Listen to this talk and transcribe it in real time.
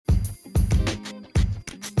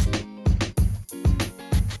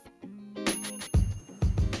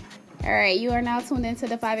All right, you are now tuned into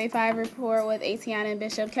the 585 Report with Atiana and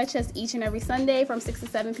Bishop. Catch us each and every Sunday from 6 to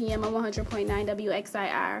 7 p.m. on 100.9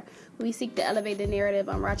 WXIR. We seek to elevate the narrative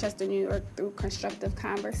on Rochester, New York through constructive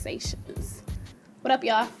conversations. What up,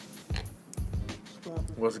 y'all?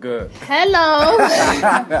 What's good? Hello.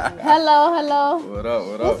 hello. What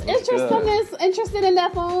up? What's interested in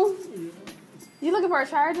that phone? You looking for a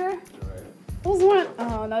charger? Who's one?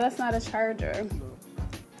 Oh, no, that's not a charger.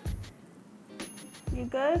 You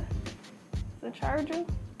good? The charger?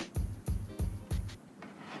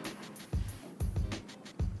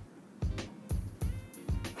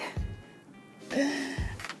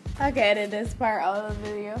 I can edit this part out of the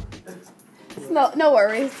video. No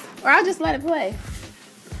worries. Or I'll just let it play.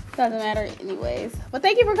 Doesn't matter anyways. But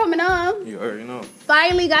thank you for coming on. You already know.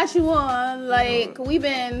 Finally got you on. Like, we've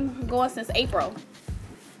been going since April.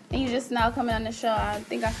 And you just now coming on the show. I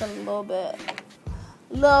think I feel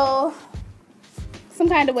some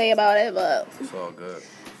kind of way about it, but it's all good.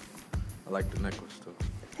 I like the necklace too.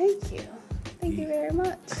 Thank you. Thank you very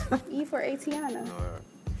much. E for Atiana. All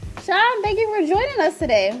right. Sean, thank you for joining us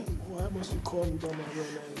today. Why must you call me by my real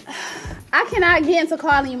name? I cannot get into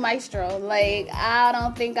calling you Maestro. Like, I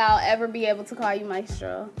don't think I'll ever be able to call you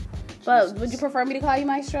Maestro. But would you prefer me to call you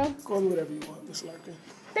Maestro? Call me whatever you want. Just like it.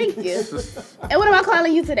 Thank you. And what am I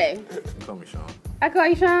calling you today? Call me Sean. I call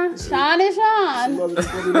you Sean? Sean is Sean.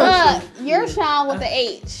 But you're Sean with the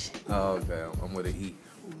H. Oh, okay. I'm with an E.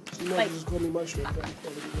 Just call me Maestro. All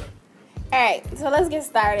right, so let's get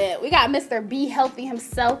started. We got Mr. Be Healthy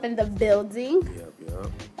himself in the building. Yep.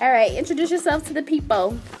 All right, introduce yourself to the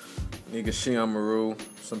people. Nigga Shion Maru.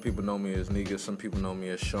 Some people know me as Nigga. Some people know me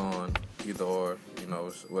as Sean. Either or,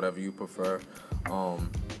 it's whatever you prefer.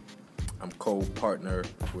 I'm co-partner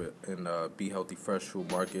in Be Healthy Fresh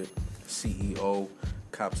Food Market. CEO,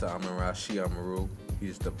 Kapsa Amarashi Amaru.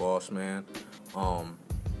 He's the boss man.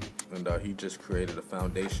 And he just created a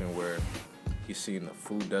foundation where he's seen the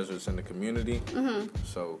food deserts in the community. Mm-hmm.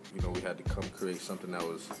 So, we had to come create something that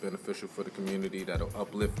was beneficial for the community, that'll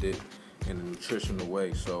uplift it in a nutritional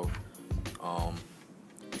way. So,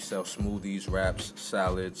 we sell smoothies, wraps,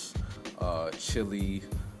 salads, chili,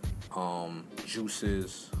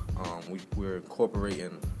 juices. We're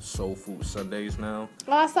incorporating soul food Sundays now.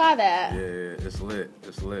 Oh, I saw that. Yeah, it's lit.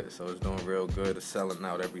 So it's doing real good. It's selling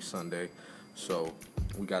out every Sunday. So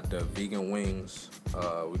we got the vegan wings.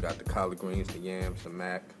 We got the collard greens, the yams, the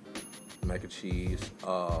mac and cheese,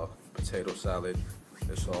 potato salad.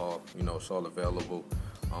 It's all, it's all available.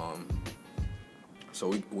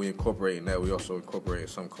 So we incorporating that. We also incorporating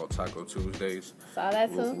something called Taco Tuesdays. Saw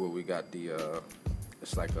that too. Where we got the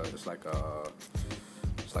it's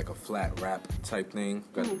like a flat wrap type thing.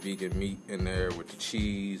 Got the vegan meat in there with the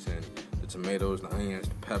cheese and the tomatoes, the onions,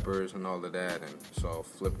 the peppers, and all of that. And it's all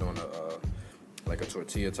flipped on like a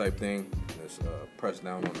tortilla type thing. And it's pressed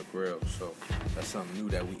down on the grill. So that's something new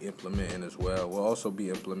that we implementing as well. We'll also be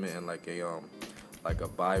implementing like a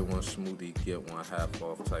buy one smoothie get one half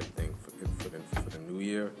off type thing for the new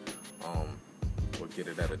year. We'll get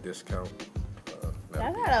it at a discount.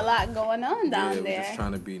 Y'all got a lot going on down there. We're just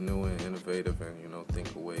trying to be new and innovative and, think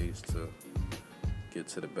of ways to get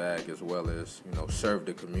to the bag as well as, serve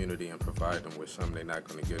the community and provide them with something they're not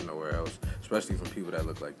going to get nowhere else, especially from people that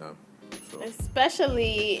look like them. So,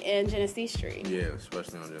 especially in Genesee Street. Yeah,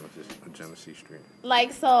 especially on Genesee Street.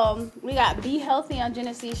 Like, so we got Be Healthy on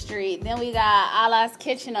Genesee Street. Then we got Allah's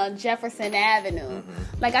Kitchen on Jefferson Avenue.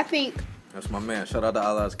 Mm-hmm. Like, I think... That's my man. Shout out to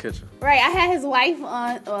Allah's Kitchen. Right. I had his wife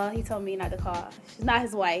on. Well, he told me not to call. She's not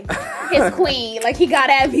his wife. His queen. Like, he got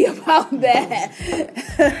at me about that.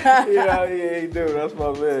 Yeah, he do. That's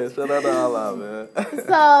my man. Shout out to Allah, man.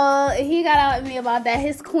 So, he got out at me about that.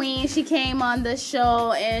 His queen, she came on the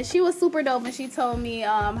show, and she was super dope, and she told me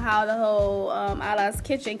how the whole Allah's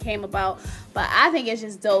Kitchen came about. But I think it's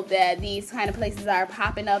just dope that these kind of places are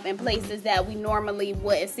popping up in places that we normally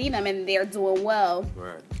wouldn't see them, and they're doing well.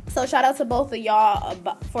 Right. So shout out to both of y'all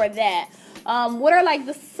for that. What are like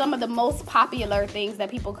some of the most popular things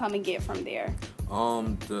that people come and get from there?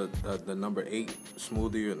 The number 8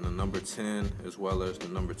 smoothie and the number 10, as well as the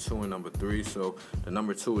number 2 and number 3. So the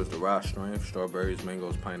number 2 is the raw strength: strawberries,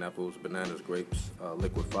 mangoes, pineapples, bananas, grapes,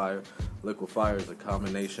 liquid fire. Liquid fire is a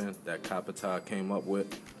combination that Kapata came up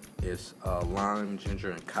with. It's lime,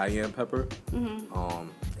 ginger, and cayenne pepper. Mm-hmm.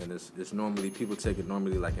 And it's normally, people take it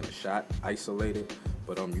normally like in a shot, isolated,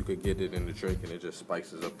 but you could get it in the drink and it just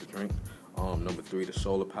spices up the drink. Number 3, the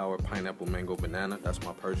solar power pineapple mango banana. That's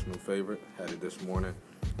my personal favorite. Had it this morning.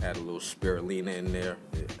 Add a little spirulina in there.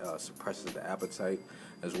 It suppresses the appetite,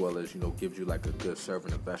 as well as, gives you like a good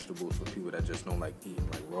serving of vegetables for people that just don't like eating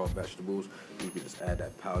like raw vegetables. You can just add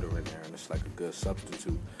that powder in there, and it's like a good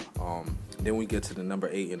substitute. Then we get to the number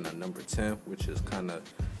 8 and the number 10, which is kind of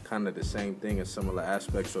the same thing in similar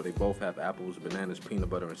aspects. So they both have apples, bananas, peanut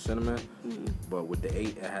butter, and cinnamon. But with the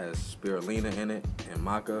 8, it has spirulina in it and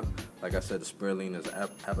maca. Like I said, the spirulina is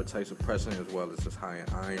appetite suppressant, as well as it's high in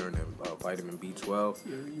iron and vitamin B12.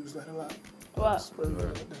 Yeah, we use that a lot. What?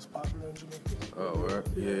 That's popular in Jamaica. Oh, right?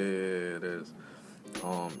 Yeah, it is.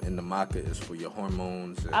 And the maca is for your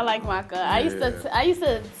hormones. And, I like maca. Yeah. I used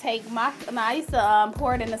to take maca. No, I used to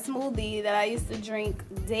pour it in a smoothie that I used to drink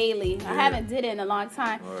daily. Yeah. I haven't did it in a long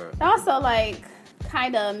time. Right. It also like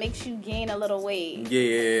kind of makes you gain a little weight.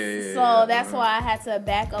 Yeah. So that's why I had to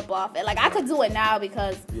back up off it. Like I could do it now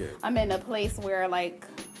because Yeah. I'm in a place where like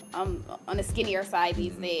I'm on the skinnier side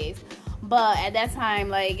these days. But at that time,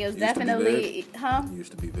 like it was definitely, You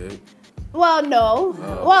used to be big. Well, no.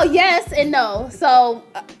 Oh. Well, yes and no. So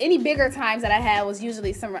any bigger times that I had was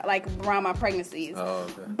usually some like around my pregnancies. Oh,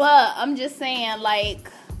 okay. But I'm just saying, like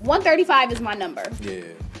 135 is my number. Yeah.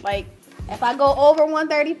 Like if I go over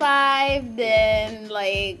 135, then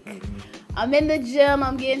like I'm in the gym,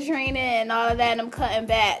 I'm getting training and all of that, and I'm cutting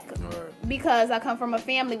back Right. because I come from a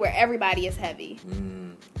family where everybody is heavy.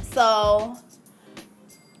 So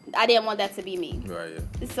I didn't want that to be me. Right.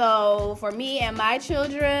 Yeah. So for me and my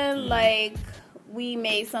children, like we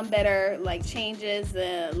made some better like changes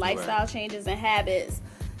and lifestyle changes and habits.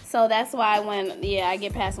 So that's why when I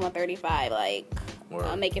get past 135, like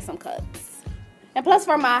I'm making some cuts. And plus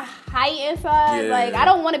for my height and size, like I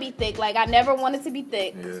don't want to be thick. Like I never wanted to be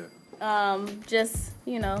thick. Yeah. Just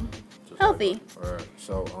Just healthy. All right.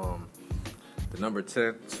 So the number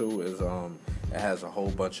 10 too is it has a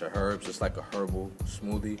whole bunch of herbs. It's like a herbal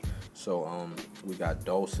smoothie. So we got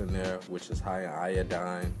dulse in there, which is high in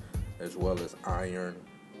iodine, as well as iron.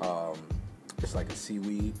 It's like a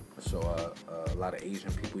seaweed. So a lot of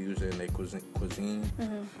Asian people use it in their cuisine.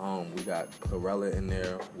 We got chlorella in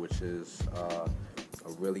there, which is a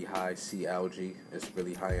really high sea algae. It's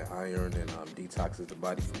really high in iron and detoxes the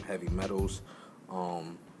body from heavy metals.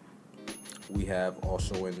 We have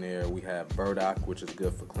also in there, we have burdock, which is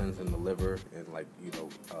good for cleansing the liver and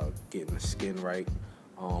getting the skin right.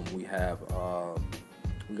 We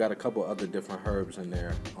got a couple other different herbs in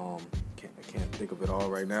there. I can't think of it all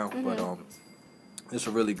right now, but it's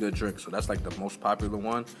a really good drink. So that's like the most popular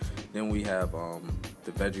one. Then we have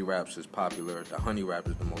the veggie wraps is popular. The honey wrap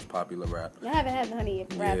is the most popular wrap. I haven't had the honey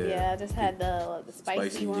wrap yet. I just had the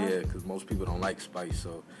spicy one. Yeah, because most people don't like spice,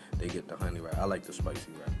 so they get the honey wrap. I like the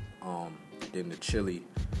spicy wrap. Then the chili,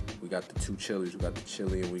 we got the 2 chilies. We got the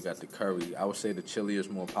chili and we got the curry. I would say the chili is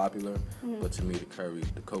more popular, but to me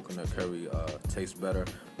the coconut curry tastes better.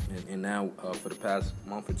 And now for the past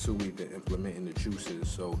month or 2, we've been implementing the juices.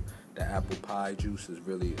 So the apple pie juice is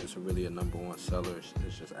really a number 1 seller.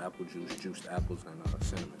 It's just apple juice, juiced apples, and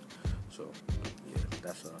cinnamon. So yeah,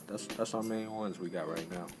 that's our main ones we got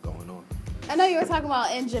right now going on. I know you were talking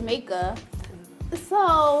about in Jamaica.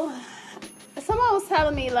 So someone was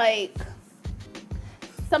telling me like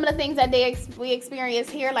some of the things that we experience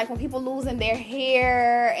here, like when people losing their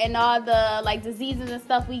hair and all the like diseases and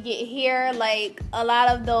stuff we get here, like a lot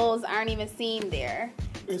of those aren't even seen there.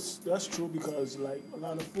 That's true because like a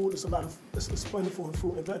lot of food, it's plentiful in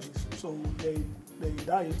fruit and veggies. So they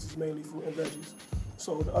diets is mainly fruit and veggies.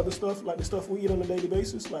 So the other stuff, like the stuff we eat on a daily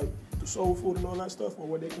basis, like the soul food and all that stuff, or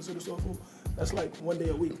what they consider soul food, that's like 1 day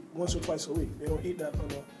a week, once or twice a week. They don't eat that on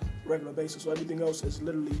a regular basis. So everything else is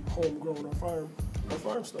literally homegrown or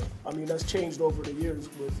farm stuff. I mean, that's changed over the years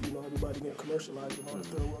with, everybody getting commercialized in all the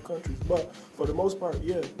third world countries. But for the most part,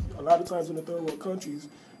 yeah, a lot of times in the third world countries,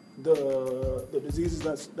 the diseases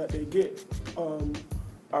that they get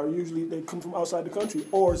are usually, they come from outside the country,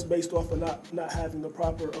 or it's based off of not having the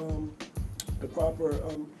proper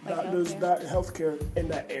doctors, healthcare in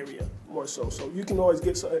that area more so. So you can always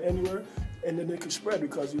get something anywhere, and then it can spread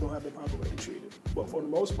because you don't have the proper way to treat it. But for the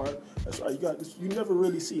most part, that's why you never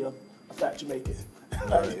really see a fat Jamaican. You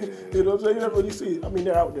know what I'm saying? You never really see. I mean,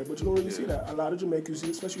 they're out there, but you don't really see that. A lot of Jamaicans,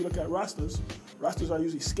 especially you look at Rastas. Rastas are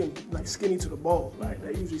usually skinny to the bone. Like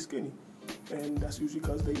they're usually skinny, and that's usually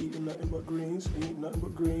because they eat nothing but greens. They eat nothing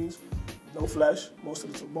but greens, no flesh. Most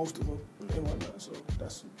of them, and whatnot. So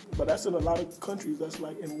that's in a lot of countries. That's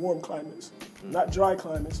like in warm climates, not dry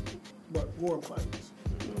climates, but warm climates.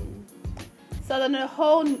 So then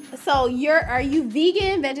are you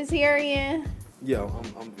vegan, vegetarian? Yeah,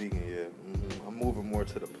 I'm vegan. Yeah, I'm moving more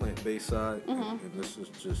to the plant-based side, and this is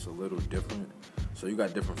just a little different. So you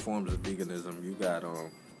got different forms of veganism. You got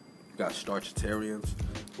got starchitarians,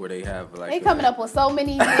 where they have like they coming up with so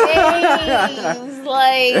many names,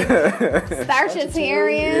 like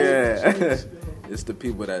starchitarians. Yeah, it's the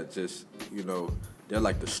people that just, you know, they're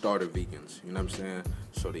like the starter vegans. You know what I'm saying?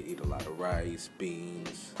 So they eat a lot of rice,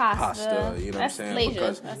 beans, pasta. You know what I'm saying?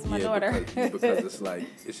 That's my daughter. Because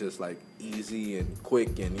it's just like easy and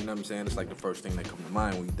quick, and you know what I'm saying? It's like the first thing that comes to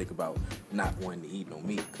mind when you think about not wanting to eat no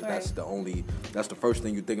meat, because that's the first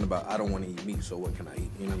thing you're thinking about. I don't want to eat meat, so what can I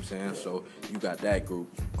eat? You know what I'm saying? So you got that group,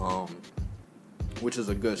 which is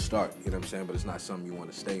a good start. You know what I'm saying? But it's not something you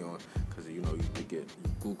want to stay on, because you know you could get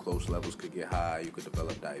glucose levels could get high. You could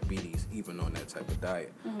develop diabetes even on that type of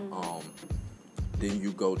diet. Then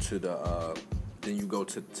you go to the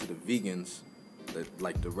vegans,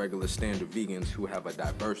 like the regular standard vegans who have a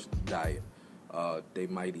diverse diet. They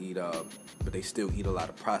might eat, but they still eat a lot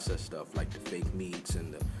of processed stuff, like the fake meats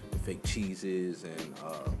and the fake cheeses and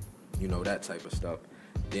you know, that type of stuff.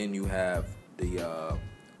 Then you have the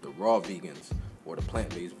raw vegans, or the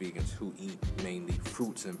plant-based vegans, who eat mainly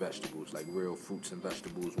fruits and vegetables, like real fruits and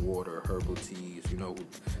vegetables, water, herbal teas. You know,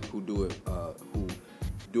 who do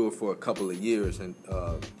it for a couple of years, and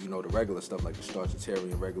you know, the regular stuff like the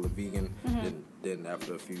starchitarian, regular vegan. Then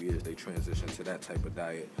after a few years, they transition to that type of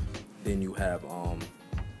diet. Then you have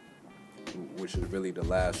which is really the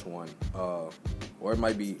last one, or it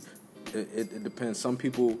might be. It depends. Some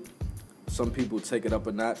people take it up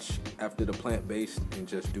a notch after the plant-based and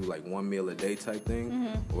just do like one meal a day type thing,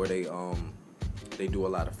 or they do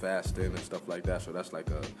a lot of fasting and stuff like that. So that's like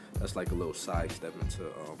a little sidestep into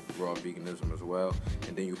raw veganism as well.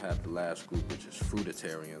 And then you have the last group, which is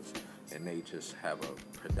fruitarians, and they just have a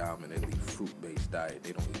predominantly fruit-based diet.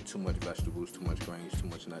 They don't eat too much vegetables, too much grains, too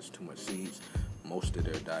much nuts, too much seeds. Most of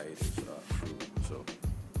their diet is fruit.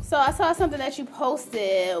 So I saw something that you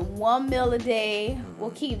posted. 1 meal a day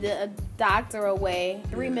will keep the doctor away.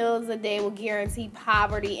 3 meals a day will guarantee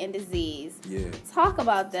poverty and disease. Yeah. Talk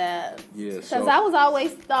about that. Yeah. Because I was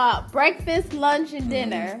always thought breakfast, lunch, and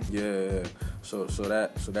dinner. Yeah. So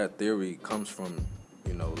that theory comes from,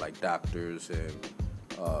 you know, like doctors and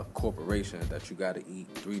corporations, that you got to eat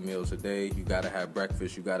 3 meals a day. You got to have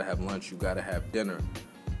breakfast. You got to have lunch. You got to have dinner.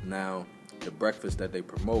 Now, the breakfast that they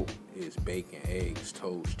promote is bacon, eggs,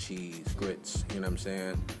 toast, cheese, grits. You know what I'm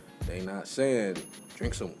saying? They not saying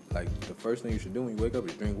drink some, like, the first thing you should do when you wake up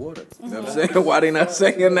is drink water. You know what I'm saying? Why they not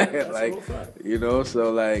saying that? Like, you know,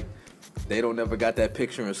 so like, they don't never got that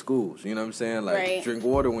picture in schools. You know what I'm saying? Like, drink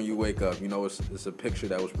water when you wake up. You know, it's a picture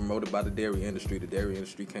that was promoted by the dairy industry. The dairy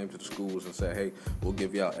industry came to the schools and said, hey, we'll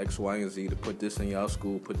give y'all X, Y, and Z to put this in y'all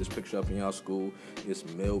school, put this picture up in y'all school. It's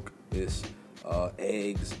milk, it's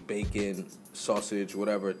eggs, bacon, sausage,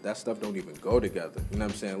 whatever. That stuff don't even go together. You know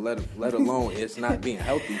what I'm saying? Let alone it's not being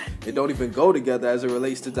healthy. It don't even go together as it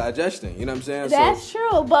relates to digestion. You know what I'm saying? That's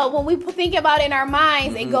true. But when we think about it in our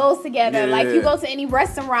minds, it goes together. Yeah. Like, you go to any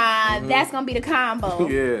restaurant, that's gonna be the combo.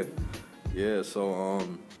 Yeah. So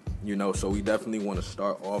you know, so we definitely want to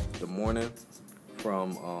start off the morning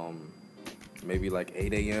from maybe like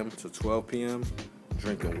 8 a.m. to 12 p.m.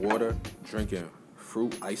 drinking water, drinking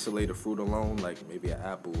fruit, isolated fruit alone, like maybe an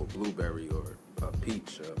apple, a blueberry, or a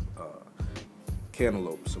peach, some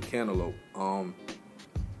cantaloupe.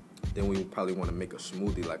 Then we probably want to make a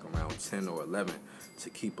smoothie like around 10 or 11 to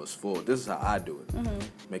keep us full. This is how I do it.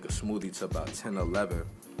 Make a smoothie to about 10 or 11.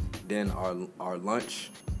 Then our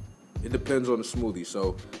lunch, it depends on the smoothie.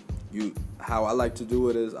 So how I like to do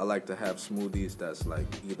it is I like to have smoothies that's like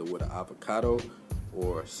either with an avocado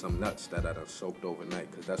or some nuts that I done soaked overnight,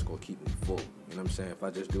 because that's going to keep me full. You know what I'm saying? If I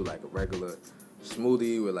just do like a regular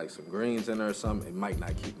smoothie with like some greens in there or something, it might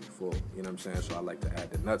not keep me full. You know what I'm saying? So I like to add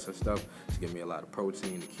the nuts and stuff to give me a lot of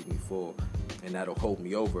protein to keep me full. And that'll hold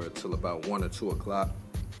me over until about 1 or 2 o'clock.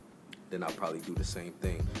 Then I'll probably do the same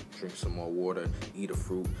thing. Drink some more water, eat a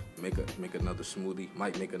fruit, make another smoothie,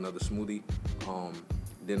 might make another smoothie.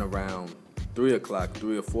 Then around 3 or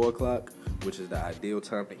 4 o'clock, which is the ideal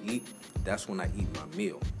time to eat, that's when I eat my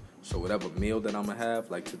meal. So whatever meal that I'm going to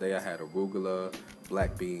have, like today I had arugula,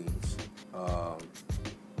 black beans,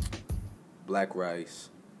 black rice,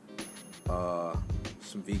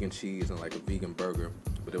 some vegan cheese, and like a vegan burger,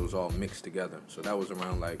 but it was all mixed together. So that was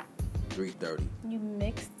around like 3:30. You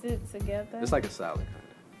mixed it together? It's like a salad.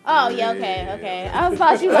 Oh, yeah, okay. I was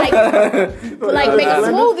about you like make a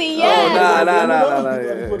smoothie, yeah.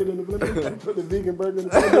 No. Put it in the blender, put the vegan burger in the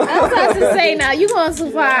blender. I was about to say, now you going too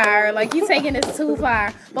far. Like, you taking this too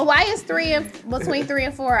far. But why is between 3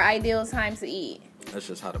 and 4 ideal time to eat? That's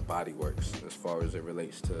just how the body works as far as it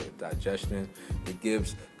relates to digestion. It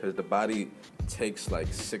gives, because the body takes like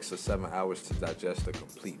 6 or 7 hours to digest a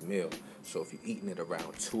complete meal. So if you're eating it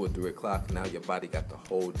around 2 or 3 o'clock, now your body got the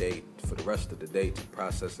whole day for the rest of the day to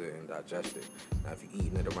process it and digest it. Now if you're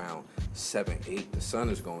eating it around 7, 8, the sun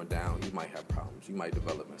is going down, you might have problems. You might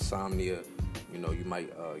develop insomnia. You know, you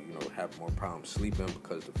might have more problems sleeping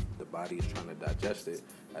because the body is trying to digest it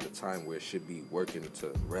at a time where it should be working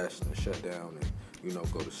to rest and shut down and, you know,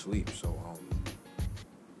 go to sleep. So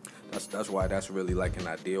that's why that's really like an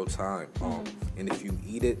ideal time. And if you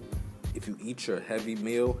eat your heavy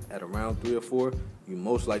meal at around 3 or 4, you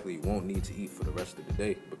most likely won't need to eat for the rest of the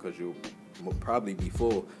day because you'll probably be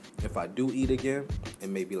full. If I do eat again, it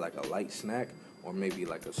may be like a light snack or maybe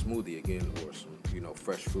like a smoothie again or some, you know,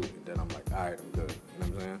 fresh fruit. And then I'm like, all right, I'm good. You know what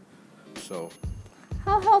I'm saying? So.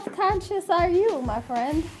 How health conscious are you, my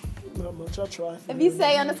friend? Not much. I try. If you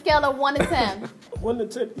say on a scale of 1 to 10. 1 to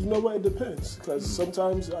 10, you know what? It depends. Because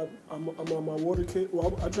sometimes I'm on my water kit.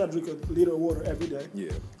 Well, I try to drink a liter of water every day.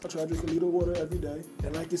 Yeah. I try to drink a liter of water every day.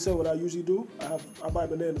 And like you said, what I usually do, I buy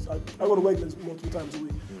bananas. I go to Wegmans multiple times a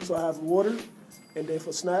week. So I have water. And then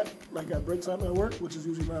for snack, like at break time at work, which is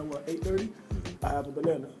usually around, 8:30, I have a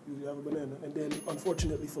banana. Usually have a banana. And then,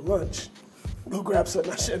 unfortunately, for lunch, go grab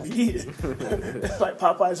something I shouldn't be eating. Like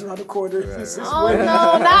Popeyes around the corner. Right. Oh,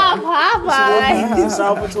 no, not Popeyes.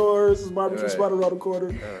 Salvatore's, barbecue spot around the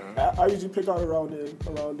corner. I usually pick out around then.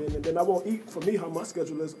 And then I won't eat, for me, how my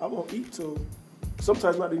schedule is, I won't eat till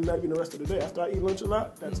sometimes not even the rest of the day. After I eat lunch a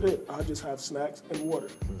lot, that's it. I just have snacks and water,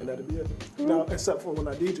 and that'll be it. Now, except for when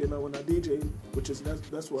I DJ. Now, when I DJ, which is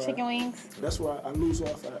that's where chicken wings. That's where I lose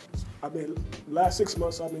off at. I've been last 6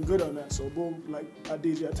 months. I've been good on that. So boom, like I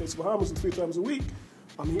DJ at Taste Bahamas 3 times a week.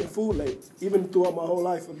 I'm eating food late. Even throughout my whole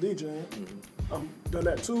life of DJing, I'm done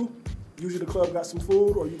that too. Usually the club got some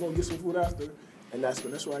food, or you gonna get some food after, and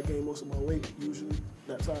that's where I gain most of my weight. Usually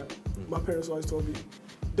that time. My parents always told me,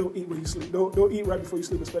 don't eat when you sleep. Don't eat right before you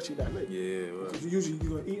sleep, especially that late. Yeah, right. Because usually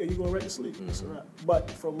you're gonna eat and you're going right to sleep. That's all right. But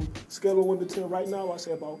from scale of 1 to 10 right now, I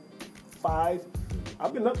say about 5.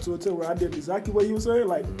 I've been up to a 10 where I did exactly what you were saying,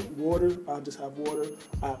 like water. I just have water.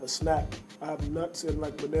 I have a snack. I have nuts and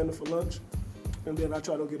like banana for lunch, and then I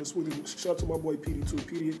try to get a smoothie. Shout out to my boy PD too.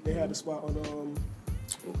 PD, they had a spot on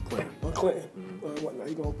Clinton. Whatnot.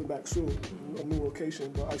 He gonna open back soon, a new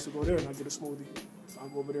location. But I used to go there and I get a smoothie. I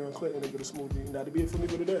go over there on Clinton and get a smoothie, and that'd be it for me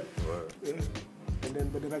for the day. Right. Yeah.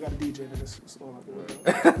 But then I got a DJ, and then it's all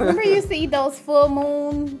I can. Remember you used to eat those full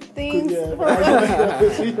moon things? Yeah.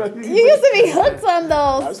 You used to be hooked on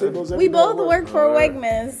those. We both work for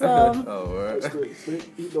Wegmans, so. Oh, right. That's great.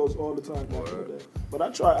 Eat those all the time. But I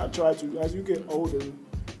try to. As you get older,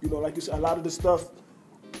 you know, like you said, a lot of the stuff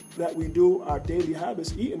that we do, our daily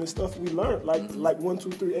habits, eating and stuff we learn, like 1,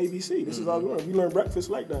 2, 3 ABC. This is how we learn. We learn breakfast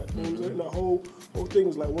like that. You know what I'm saying? The whole thing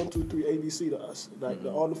was like 1, 2, 3 ABC to us. Like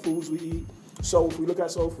all the foods we eat. So if we look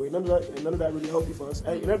at soul food, none of that really healthy for us.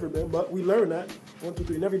 Ain't never been, but we learn that 1, 2,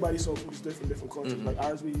 3. And everybody's soul food is different cultures. Like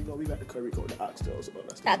ours, we got the curry goat, the oxtails, and all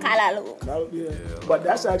that stuff. Kalalu. Yeah, but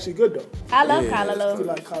that's actually good though. I love kalalu. I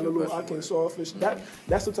like kalalu, ackee, sawfish.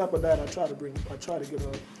 That's the type of diet I try to bring. I try to get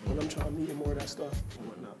on when I'm trying to eat more of that stuff and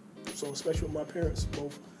whatnot. So especially with my parents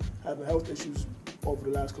both having health issues over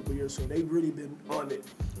the last couple of years, so they've really been on it.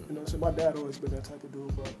 You know, so my dad always been that type of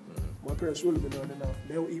dude, but my parents really been on it now.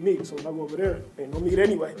 They don't eat meat, so when I go over there, ain't no meat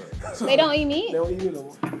anyway. So they don't eat meat? They don't eat meat no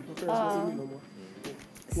more. My parents don't eat meat no more.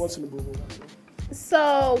 Once in a blue moon, I say.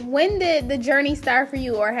 So when did the journey start for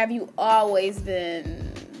you, or have you always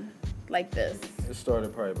been like this? It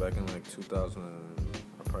started probably back in like 2000,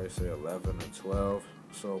 I'd probably say 11 or 12.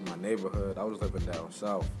 So my neighborhood, I was living down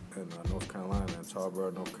south in North Carolina, in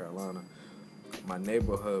Tarboro, North Carolina. My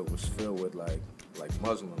neighborhood was filled with like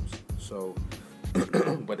Muslims. So,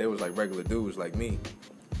 but they was like regular dudes like me,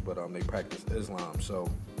 but they practiced Islam. So,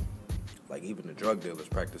 like even the drug dealers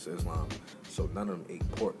practice Islam. So none of them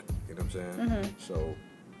ate pork. You know what I'm saying? So,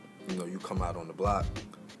 you know, you come out on the block,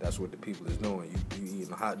 that's what the people is doing. You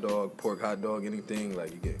eating a hot dog, pork hot dog, anything,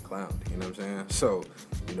 like you getting clowned. You know what I'm saying? So,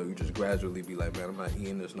 you know, you just gradually be like, man, I'm not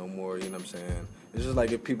eating this no more. You know what I'm saying? It's just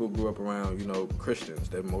like if people grew up around, you know, Christians,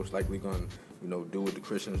 they're most likely going to, you know, do what the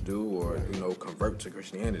Christians do or, you know, convert to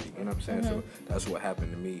Christianity. You know what I'm saying? So that's what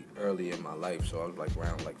happened to me early in my life. So I was like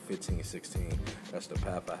around like 15, 16. That's the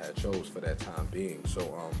path I had chose for that time being.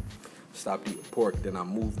 So, stopped eating pork. Then I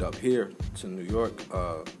moved up here to New York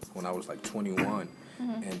when I was like 21.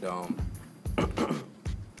 And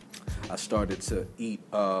I started to eat,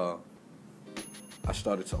 I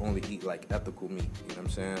started to only eat like ethical meat, you know what I'm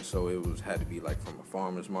saying? So it had to be like from a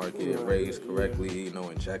farmer's market, raised correctly, you know,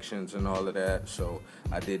 injections and all of that. So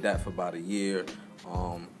I did that for about a year.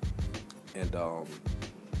 And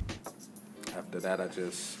after that, I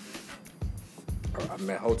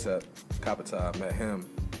met Hotep Kapata. I met him,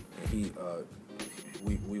 and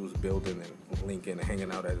we was building and linking and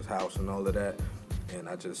hanging out at his house and all of that. And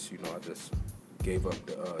I just gave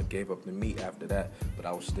up the meat after that, but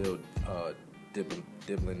I was still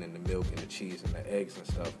dibbling in the milk and the cheese and the eggs and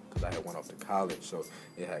stuff because I had went off to college, so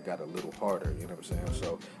it had got a little harder. You know what I'm saying?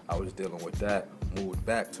 So I was dealing with that. Moved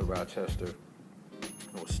back to Rochester.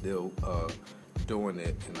 I was still doing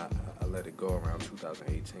it, and I let it go around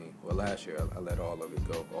 2018. Well, last year I let all of it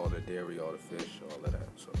go, all the dairy, all the fish, all of that.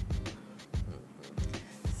 So.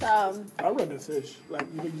 I run the fish. Like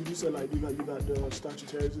you said, like you got the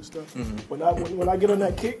statutories and stuff. Mm-hmm. When I get on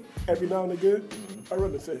that kick every now and again, I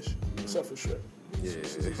run the fish, except for shrimp. Yeah,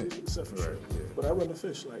 except for shrimp. Yeah. But I run the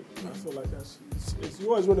fish. Like I feel like it's you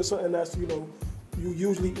always run something that's you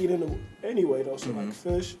usually eat anyway though. So like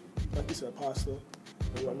fish, like you said, pasta,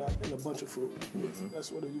 and whatnot, and a bunch of fruit. Mm-hmm.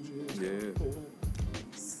 That's what it usually is. Yeah. Mm-hmm.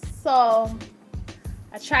 So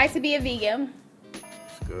I tried to be a vegan.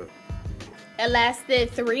 That's good. It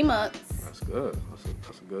lasted 3 months. That's good.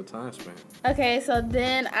 That's a good time span. Okay, so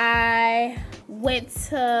then I went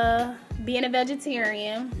to being a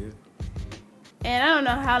vegetarian. Yeah. And I don't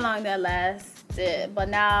know how long that lasted, but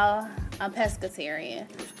now I'm pescatarian.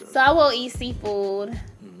 So I will eat seafood.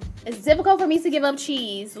 It's difficult for me to give up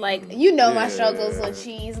cheese. Like, my struggles with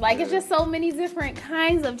cheese. Like, it's just so many different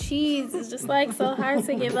kinds of cheese. It's just, like, so hard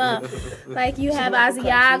to give up. Like, you have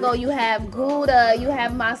Asiago, you have Gouda, you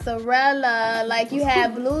have mozzarella, like, you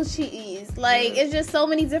have blue cheese. Like, it's just so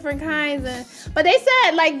many different kinds. But they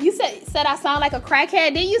said, like, you said I sound like a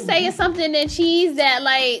crackhead. Didn't you say it's something in cheese that,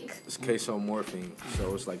 like... It's casomorphine.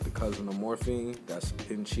 So it's like the cousin of morphine that's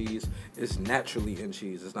in cheese. It's naturally in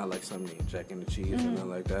cheese. It's not like something you inject in the cheese or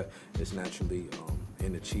nothing like that. It's naturally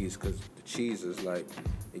in the cheese because the cheese is like,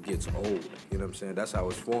 it gets old. You know what I'm saying? That's how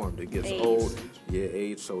it's formed. It gets old. Yeah,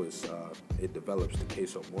 age. So it develops the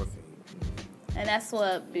casomorphine. And that's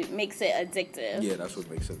what makes it addictive. Yeah, that's what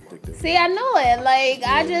makes it addictive. See, I know it. Like,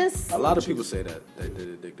 A lot of people say that they're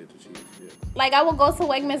addicted to cheese. Yeah. Like, I will go to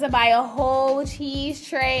Wegmans and buy a whole cheese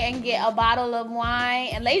tray and get a bottle of wine.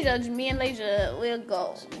 And me and Leja, we'll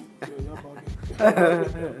go.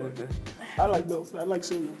 I like milk. I like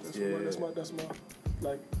cereal. That's my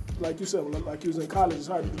like you said, like you was in college, it's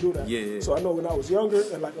hard to do that. Yeah. So I know when I was younger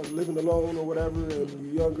and like I was living alone or whatever,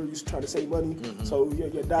 and you're younger, you try to save money. So your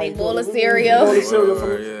diet. Big bowl of cereal.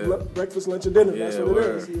 For breakfast, lunch, and dinner. That's what it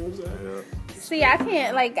is. You know what I'm saying? Yeah. See, I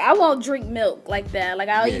can't, like, I won't drink milk like that. Like,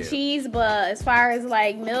 I'll eat cheese, but as far as,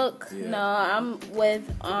 like, milk, no, I'm with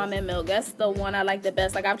almond milk. That's the one I like the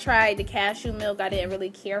best. Like, I've tried the cashew milk. I didn't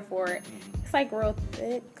really care for it. It's, like, real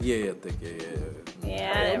thick. Yeah, thick,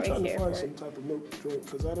 Yeah, I didn't really care for it. I'm trying to find some type of milk drink,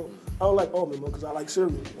 because I don't like almond milk, because I like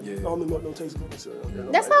cereal. And almond milk don't taste good in cereal.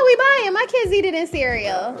 That's why we buy it. My kids eat it in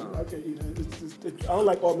cereal. I can't eat it. I don't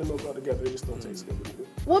like almond milk altogether. It just don't taste good.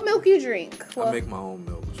 What milk you drink? I make my own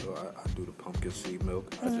milk, so I do the pumpkin seed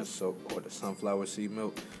milk. I just soak, or the sunflower seed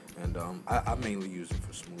milk, and I mainly use it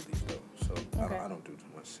for smoothies though. So I don't do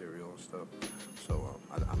too much cereal and stuff. So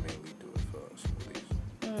I mainly do it for smoothies.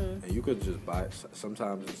 And you could just buy it.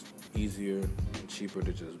 Sometimes it's easier and cheaper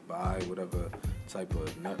to just buy whatever type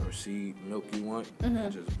of nut or seed milk you want,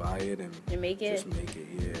 and just buy it and make it. Just make it,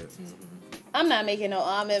 yeah. I'm not making no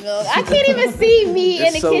almond milk. I can't even see me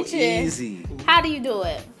in the kitchen. It's so easy. How do you do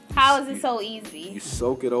it? How is it so easy? You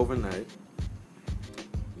soak it overnight.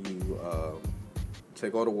 You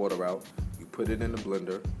take all the water out. You put it in the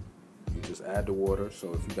blender. You just add the water.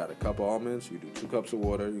 So if you got a cup of almonds, you do 2 cups of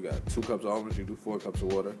water. You got 2 cups of almonds, you do 4 cups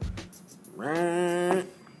of water.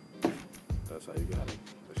 That's how you got it.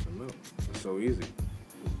 That's your milk. It's so easy.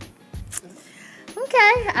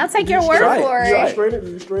 Okay, I'll take your word for it. Do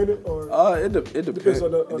you strain it? Or it depends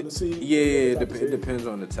on the seed. Yeah, it depends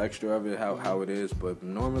on the texture of it, how it is. But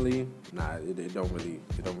normally, it don't really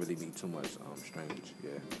need too much strainage.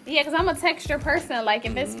 Yeah, because I'm a texture person. Like,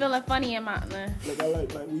 if it's feeling funny in my...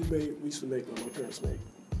 Like, we used to make, my parents make,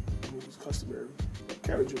 it was customary,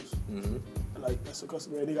 carrot juice. Like, that's a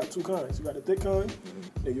customary. They got 2 kinds. You got the thick kind,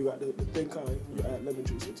 then you got the thin kind. You add lemon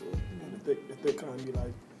juice into it. And the thick kind, you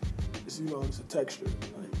like, it's a texture.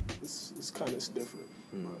 Like, it's kind of different.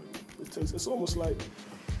 It's almost like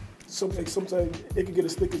sometimes it can get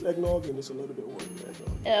as thick as eggnog, and it's a little bit worse than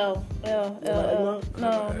eggnog. Ew.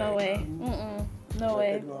 No way. No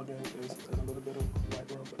way. Eggnog and a little bit of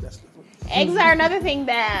white rum, but that's different. Eggs are another thing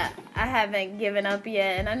that I haven't given up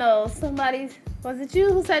yet. And I know was it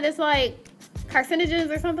you who said it's like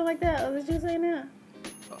carcinogens or something like that? Was it you saying that?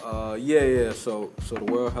 Yeah. So the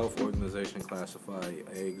World Health Organization classify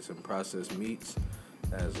eggs and processed meats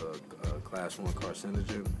as a class 1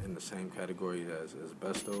 carcinogen in the same category as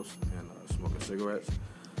asbestos and smoking cigarettes.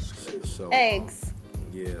 So Eggs.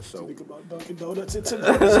 Yeah. So think about Dunkin' Donuts and Tim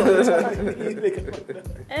Hortons all the time. You think about that.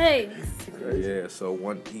 Eggs. yeah. So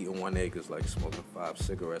eating one egg is like smoking 5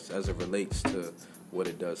 cigarettes as it relates to what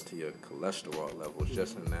it does to your cholesterol levels,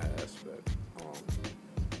 just in that aspect.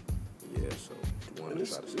 Yeah. So.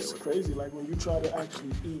 It's crazy, like when you try to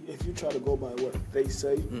actually eat, if you try to go by what they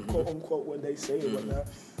say, quote unquote, when they say and whatnot,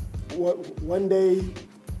 one day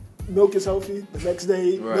milk is healthy, the next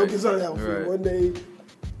day milk is unhealthy. Right. One day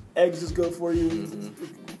eggs is good for you,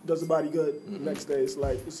 it does the body good. The next day it's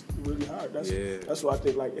like it's really hard. That's why I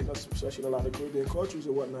think, like, especially in a lot of Caribbean cultures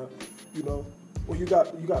and whatnot, you know, well, you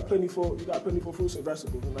got plentiful fruits and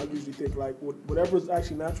vegetables, and I usually think like whatever is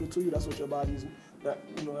actually natural to you, that's what your body's.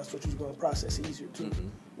 That's what you're going to process easier too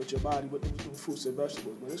with your body, with the fruits and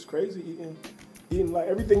vegetables. But it's crazy eating like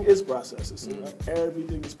everything is processed. It's like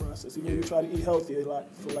everything is processed. Even when you try to eat healthy, a lot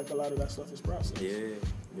of that stuff is processed. Yeah.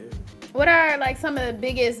 What are like some of the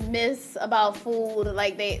biggest myths about food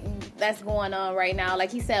that's going on right now?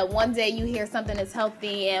 Like he said, one day you hear something is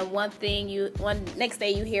healthy, and next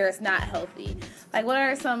day you hear it's not healthy. Like, what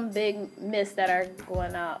are some big myths that are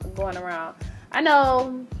going around? I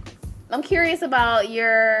know. I'm curious about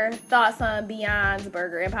your thoughts on Beyond's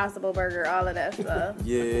Burger, Impossible Burger, all of that stuff.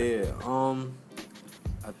 Yeah.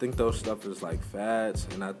 I think those stuff is like fads,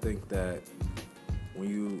 and I think that when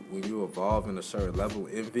you evolve in a certain level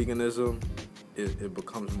in veganism, it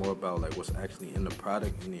becomes more about like what's actually in the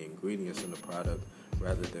product and the ingredients in the product,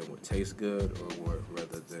 rather than what tastes good or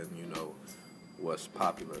rather than what's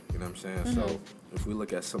popular. You know what I'm saying? So if we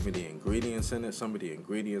look at some of the ingredients in it, some of the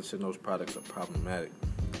ingredients in those products are problematic.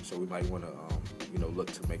 So we might want to,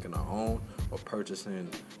 look to making our own or purchasing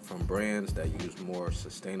from brands that use more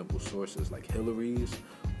sustainable sources like Hillary's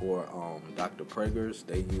or Dr. Prager's.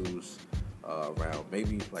 They use around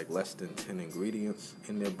maybe like less than 10 ingredients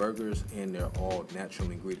in their burgers, and they're all natural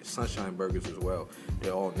ingredients. Sunshine Burgers as well.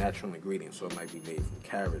 They're all natural ingredients, so it might be made from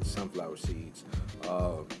carrots, sunflower seeds,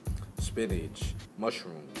 spinach,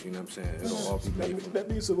 mushrooms, you know what I'm saying? It'll all be made from... That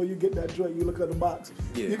means so when you get that joint, you look at the box,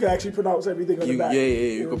 you can actually pronounce everything on the back. Yeah,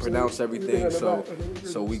 you can pronounce everything.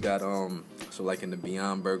 So we got, so like in the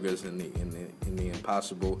Beyond Burgers and the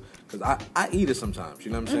Impossible, because I eat it sometimes,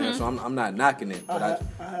 you know what I'm saying? So I'm not knocking it, but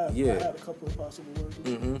I had a couple of Impossible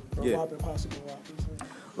Burgers. Impossible Whoppers.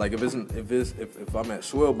 Like if I'm at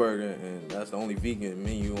Swill Burger and that's the only vegan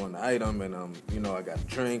menu on the item, and I got a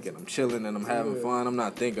drink and I'm chilling and I'm having fun, I'm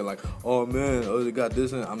not thinking like, oh man, they got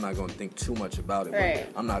this in it. I'm not gonna think too much about it. Right.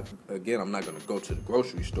 I'm not gonna go to the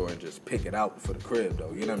grocery store and just pick it out for the crib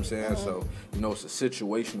though. You know what I'm saying? So it's a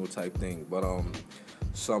situational type thing. But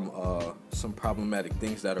some problematic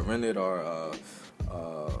things that are in it are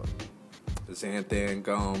xanthan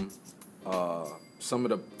gum, some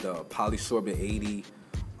of the polysorbate 80.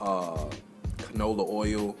 Canola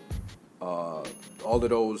oil, all of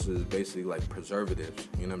those is basically like preservatives,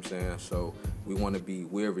 you know what I'm saying? So we want to be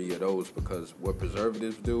wary of those, because what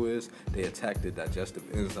preservatives do is they attack the digestive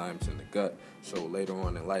enzymes in the gut. So later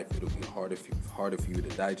on in life, it'll be harder for you to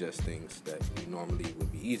digest things that you normally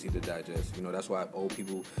would be easy to digest. That's why old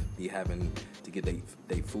people be having to get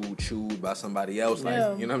they food chewed by somebody else.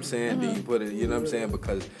 Like, you know what I'm saying? Then you put it, you know what I'm saying?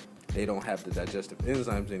 Because they don't have the digestive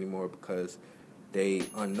enzymes anymore, because they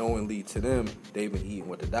unknowingly to them, they've been eating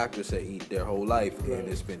what the doctor said eat their whole life, and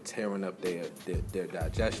it's been tearing up their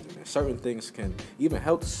digestion. And certain things can,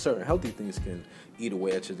 certain healthy things can eat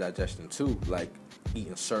away at your digestion too, like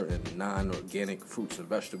eating certain non-organic fruits and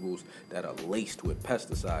vegetables that are laced with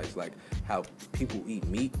pesticides, like how people eat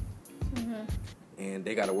meat. And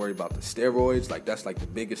they got to worry about the steroids. Like, that's like the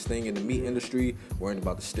biggest thing in the meat industry, worrying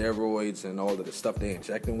about the steroids and all of the stuff they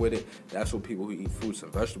injecting with it. That's what people who eat fruits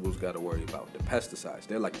and vegetables got to worry about, the pesticides.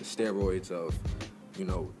 They're like the steroids of,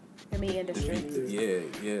 the meat industry.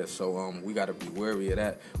 Yeah. So we got to be wary of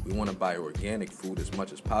that. We want to buy organic food as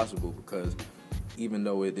much as possible, because even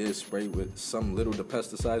though it is sprayed with some little the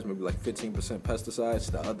pesticides, maybe like 15%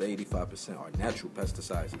 pesticides, the other 85% are natural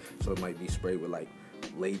pesticides. So it might be sprayed with like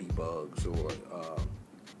ladybugs or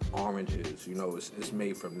oranges. It's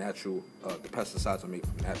made from natural, the pesticides are made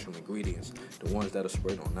from natural ingredients. The ones that are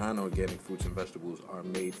sprayed on non-organic fruits and vegetables are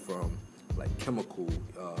made from like chemical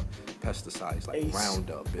pesticides, like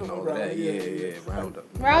Roundup and all that. Yeah, Roundup.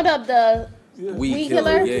 Roundup, the weed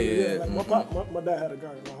killer? Yeah. Like my dad had a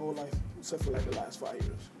garden my whole life, except for like the last 5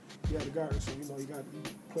 years. He had a garden, so you got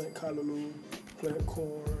to plant callaloo, plant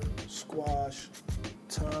corn, squash,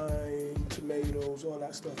 thyme, tomato, oils, all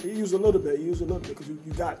that stuff. You use a little bit because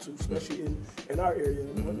you got to, especially in our area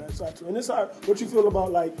and whatnot. So, and this what you feel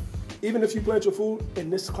about, like, even if you plant your food in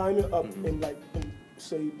this climate up in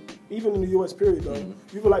say even in the U.S. period though,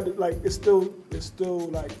 you feel like it's still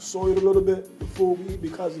like soiled a little bit, the food we eat,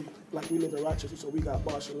 because of, like, we live in Rochester, so we got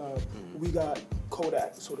Barcelona, we got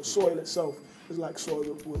Kodak, so the soil itself is like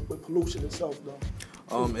soil with pollution itself though.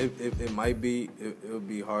 It might be. It would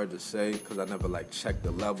be hard to say because I never like checked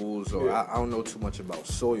the levels, or I don't know too much about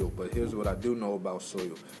soil. But here's what I do know about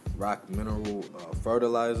soil: rock mineral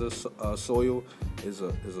fertilizer soil is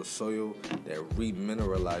a soil that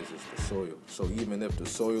remineralizes the soil. So even if the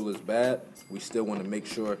soil is bad, we still want to make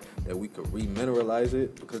sure that we could remineralize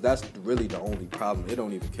it, because that's really the only problem. It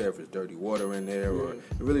don't even care if it's dirty water in there, or it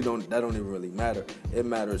really don't. That don't even really matter. It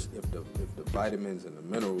matters if the vitamins and the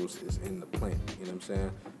minerals is in the plant. You know what I'm saying?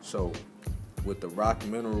 So with the rock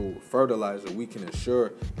mineral fertilizer, we can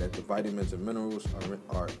ensure that the vitamins and minerals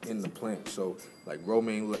are in the plant. So like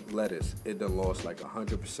romaine lettuce, it done lost like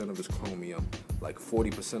 100% of its chromium, like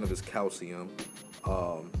 40% of its calcium,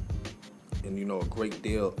 and a great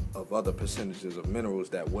deal of other percentages of minerals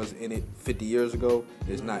that was in it 50 years ago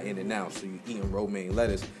is not in it now. So you eating romaine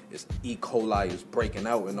lettuce, it's E. coli is breaking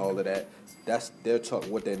out and all of that. That's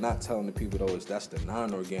what they're not telling the people though is that's the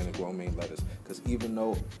non-organic romaine lettuce. Because even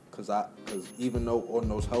though on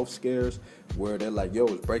those health scares where they're like, yo,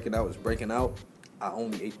 it's breaking out, I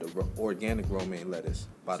only ate the organic romaine lettuce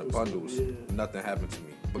by the bundles. Nothing happened to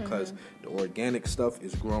me because the organic stuff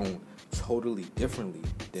is grown totally differently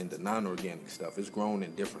than the non-organic stuff. It's grown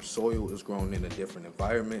in different soil, it's grown in a different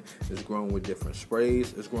environment, it's grown with different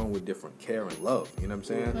sprays, it's grown with different care and love. You know what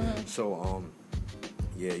I'm saying? So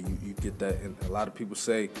you get that, and a lot of people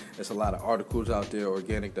say there's a lot of articles out there,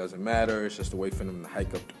 organic doesn't matter, it's just a way for them to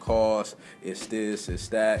hike up the cost, it's this, it's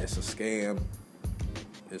that, it's a scam.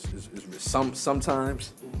 It's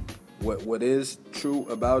sometimes what is true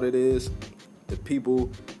about it is the people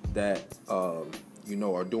that are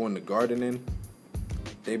doing the gardening,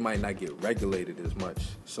 they might not get regulated as much.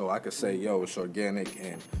 So I could say, yo, it's organic,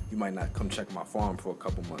 and you might not come check my farm for a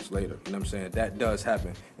couple months later. You know what I'm saying? That does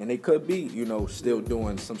happen. And they could be, still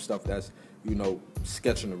doing some stuff that's,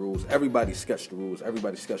 sketching the rules. Everybody sketched the rules.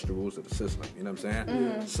 Everybody sketched the rules of the system. You know what I'm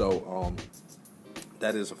saying? So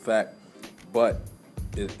that is a fact. But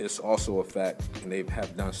it's also a fact, and they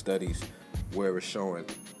have done studies where it's showing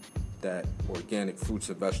that organic fruits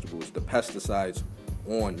and vegetables, the pesticides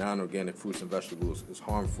on non-organic fruits and vegetables is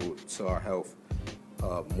harmful to our health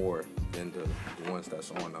more than the ones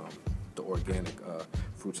that's on the organic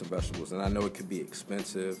fruits and vegetables. And I know it could be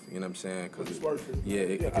expensive, you know what I'm saying? Cause it's worth it. Yeah,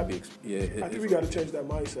 it could be. I think we got to change that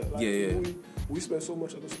mindset. Like, we spend so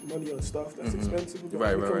much of this money on stuff that's expensive.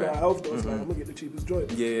 Right. Our health, though, it's like, I'm going to get the cheapest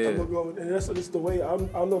joint. Yeah. I'm gonna go, and that's just the way, I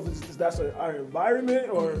don't know if that's our environment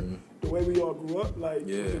or the way we all grew up, like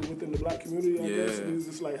within the black community, I guess. It's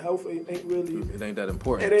just like health ain't really... It ain't that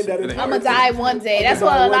important. I'm going to die one day. That's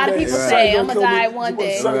what a lot of people say. I'm going to die one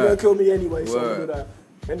day. Something's going to kill me anyway, so do that.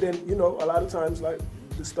 And then, a lot of times, like,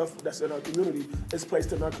 the stuff that's in our community is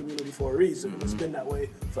placed in our community for a reason. It's been that way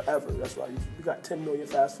forever. That's why we got 10 million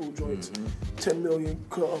fast food joints, 10 million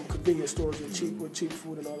convenience stores with cheap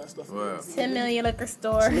food and all that stuff. 10 million liquor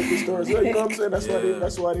stores. Liquor stores, you know what I'm saying?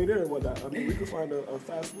 That's why they're there and whatnot. I mean, we can find a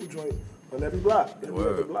fast food joint on every block, every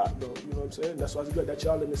other block, though. You know what I'm saying? That's why it's good that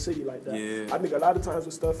y'all in the city like that. I think a lot of times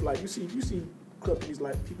with stuff like you see companies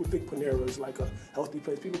like, people think Panera is like a healthy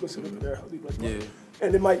place. People consider Panera a healthy place.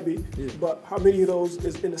 And it might be, but how many of those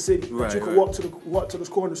is in the city? That you can walk to this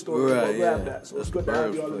corner store and go grab that. So it's good to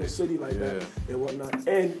have y'all in the city like that and whatnot.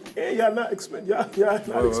 And y'all not expensive. Y'all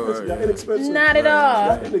not expensive. Y'all inexpensive. Not at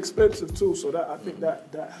all. Y'all inexpensive too. So I think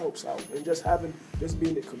that helps out. And just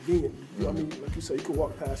being it convenient. I mean, like you said, you can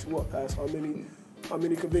walk past how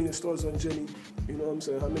many convenience stores on Jenny, you know what I'm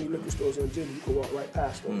saying? How many liquor stores on Jenny? You can walk right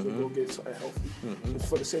past those and go get something healthy. And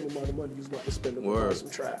for the same amount of money, you're not to spend on some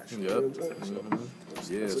trash. You know what I'm saying? So, that's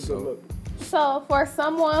a good look. So for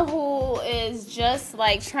someone who is just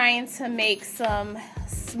like trying to make some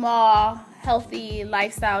small, healthy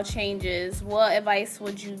lifestyle changes, what advice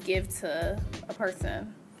would you give to a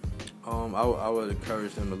person? I would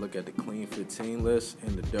encourage them to look at the Clean 15 list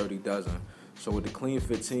and the Dirty Dozen. So what the Clean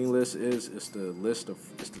 15 list is, it's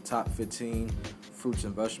the top 15 fruits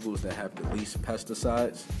and vegetables that have the least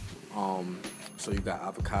pesticides. So you got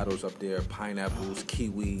avocados up there, pineapples,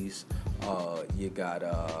 kiwis. You got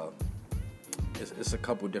it's a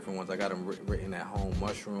couple different ones. I got them written at home.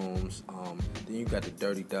 Mushrooms. Then you got the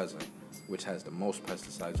Dirty Dozen, which has the most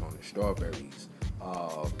pesticides on it. Strawberries,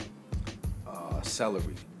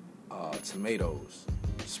 celery, tomatoes,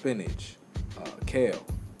 spinach, kale.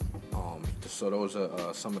 The So those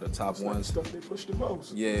are some of the top ones. Stuff they push the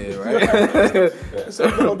most. Yeah, right.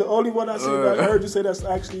 So the only one I see that I heard you say that's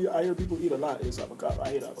actually I hear people eat a lot is avocado. I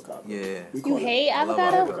hate avocado. Yeah. You hate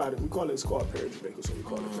avocado? We call it squad pear in Jamaica, so we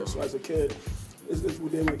call it pear. So as a kid,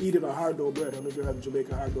 they would eat it on hard dough bread. I don't know if you have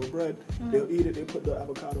Jamaican hard dough bread. They'll eat it. They put the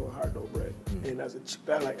avocado on hard dough bread. And as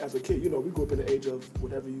a kid, you know, we grew up in the age of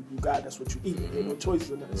whatever you got, that's what you eat. There ain't no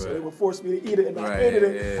choices in that. Right. So they would force me to eat it, and I hated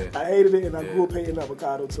it. I hated it, and I grew up hating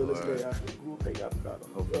avocado till this day. I grew up hating avocado.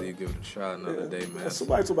 Hopefully you give it a try another day, man.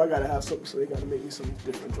 Somebody told me I gotta have something, so they gotta make me some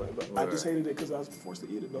different joint. But I just hated it because I was forced to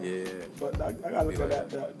eat it though. Yeah. But I gotta look at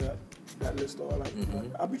that list though. Like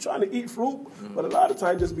I be trying to eat fruit, but a lot of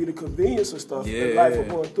times just be the convenience and stuff in life of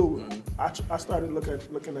going through. I started looking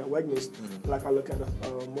at Wegmans like I look at a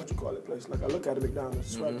place. Like I look at a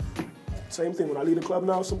McDonald's. Right? Same thing when I leave the club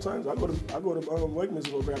now. Sometimes I go to Wegmans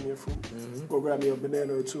and go grab me a fruit, go grab me a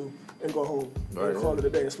banana or two, and go home and call it a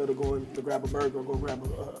day instead of going to grab a burger or go grab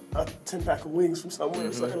a 10-pack of wings from somewhere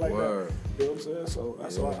or something like that. You know what I'm saying? So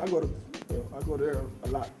I go there a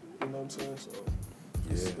lot. You know what I'm saying? So.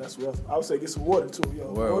 That's rough. I would say get some water too,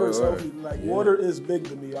 yo. Water is healthy. Water is big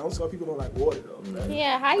to me. I don't tell people don't like water though.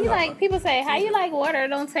 Yeah, how you like? People say how you like water? It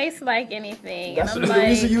don't taste like anything. That's and I'm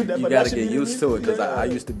like, you gotta get used to it because I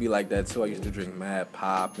used to be like that too. I used to drink mad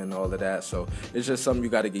pop and all of that. So it's just something you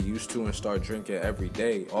got to get used to and start drinking every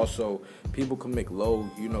day. Also, people can make low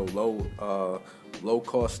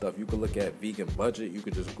cost stuff. You can look at vegan budget. You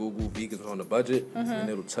could just Google vegans on the budget, and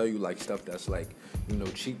it'll tell you like stuff that's like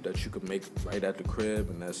cheap that you could make right at the crib,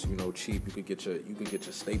 and that's cheap. You could get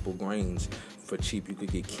your staple grains for cheap. You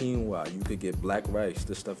could get quinoa. You could get black rice.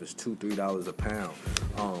 This stuff is $2-3 a pound.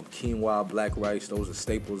 Quinoa, black rice. Those are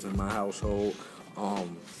staples in my household.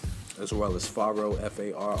 As well as farro,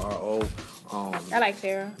 Farro. I like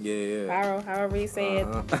farro. Yeah. Farro, however you say it.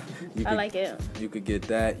 I like it. You could get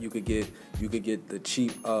that. You could get the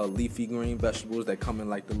cheap leafy green vegetables that come in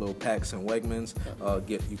like the little packs in Wegmans.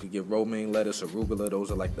 You could get romaine lettuce, arugula. Those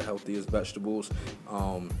are like the healthiest vegetables.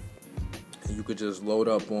 And you could just load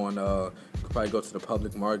up on. You could probably go to the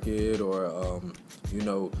public market or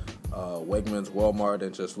Wegmans, Walmart,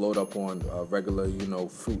 and just load up on regular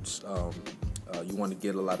fruits. You want to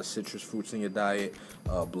get a lot of citrus fruits in your diet,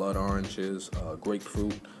 blood oranges,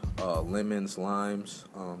 grapefruit, lemons, limes.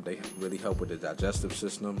 They really help with the digestive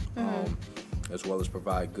system, as well as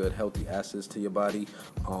provide good, healthy acids to your body.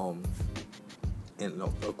 And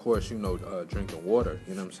of course, drinking water.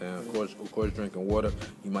 You know what I'm saying? Of course, drinking water.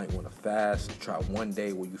 You might want to fast. Try one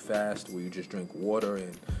day where you fast, where you just drink water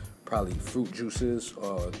and probably fruit juices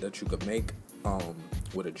that you could make.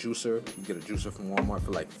 With a juicer. You get a juicer from Walmart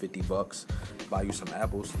for like $50. Buy you some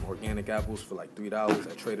apples, some organic apples for like $3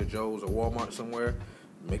 at Trader Joe's or Walmart somewhere.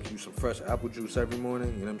 Make you some fresh apple juice every morning.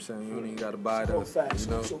 You know what I'm saying? You don't even got to buy the,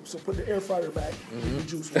 So put the air fryer back in the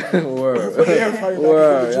juice. Word. Put the air fryer back.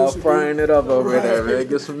 Word. Y'all frying it up over there, man.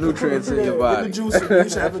 Get some nutrients in your body. Get the juicer. You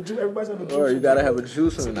should have everybody's have a juicer. Word. You got to have a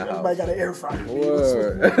juicer in the house. Everybody got an air fryer.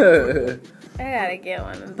 Word. I gotta get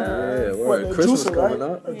one of those. Yeah, word. Christmas coming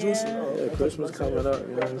up. A juicer. Yeah, Christmas coming up.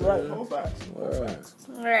 You know right, all facts.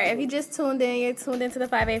 All right, if you just tuned in, you're tuned into the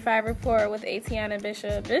 585 Report with Atiana and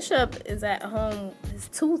Bishop. Bishop is at home. His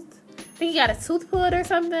tooth, I think he got a tooth pulled or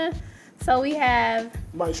something. So we have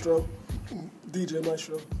Maestro, DJ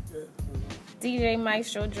Maestro. Yeah. DJ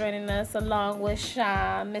Maestro joining us along with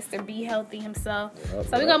Sean, Mr. Be Healthy himself. So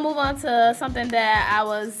we're gonna move on to something that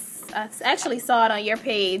I actually saw it on your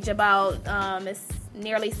page about it's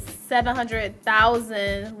nearly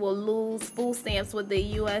 700,000 will lose food stamps with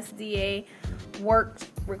the USDA work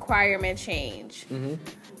requirement change.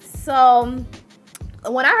 So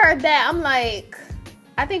when I heard that, I'm like,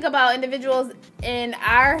 I think about individuals in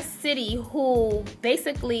our city who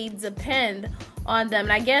basically depend on them.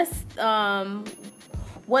 And I guess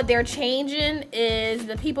what they're changing is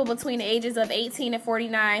the people between the ages of 18 and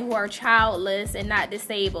 49 who are childless and not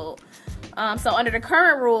disabled. So under the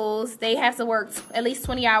current rules, they have to work at least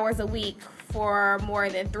 20 hours a week for more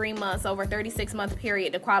than 3 months over a 36-month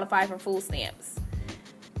period to qualify for food stamps.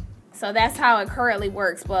 So that's how it currently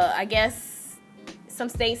works. But I guess some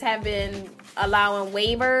states have been allowing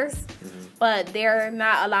waivers, but they're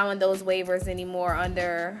not allowing those waivers anymore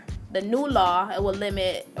under the new law. It will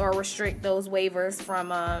limit or restrict those waivers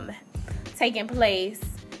from taking place.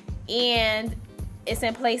 And it's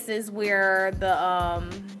in places where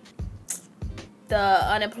the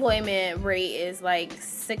unemployment rate is like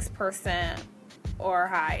 6% or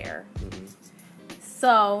higher.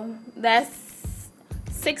 So that's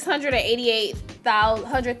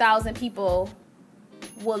 688,000 people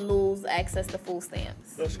will lose access to food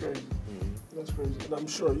stamps. That's crazy. That's crazy. And I'm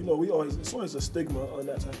sure, it's always a stigma on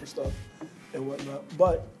that type of stuff. and whatnot.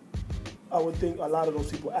 But I would think a lot of those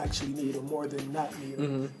people actually need them more than not need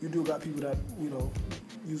them. You do got people that,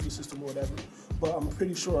 use the system or whatever. But I'm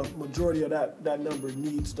pretty sure a majority of that number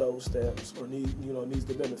needs those stamps or needs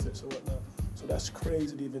the benefits or whatnot. So that's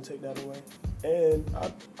crazy to even take that away. And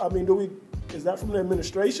I mean, is that from the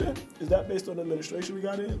administration? Is that based on the administration we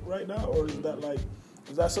got in right now, or is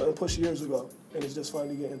that something pushed years ago and it's just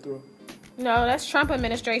finally getting through? No, that's Trump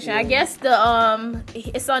administration. Yeah. I guess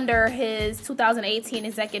it's under his 2018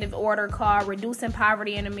 executive order called Reducing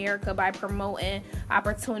Poverty in America by Promoting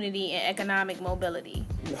Opportunity and Economic Mobility.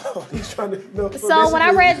 No, he's trying to. No, so when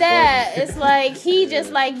I read that, it's like he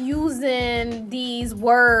just like using these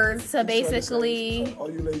words to basically. All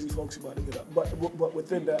you lazy folks about to get up, but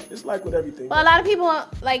within that, it's like with everything. But a lot of people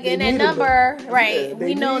like in that number, right? Yeah,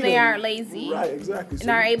 we know they aren't lazy, right? Exactly, and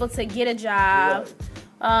are able to get a job.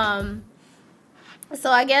 Right. So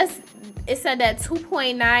I guess it said that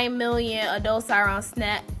 2.9 million adults are on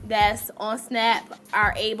SNAP. That's on SNAP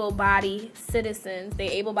are able-bodied citizens. They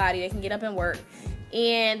able-bodied. They can get up and work,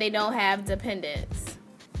 and they don't have dependents.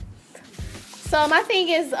 So my thing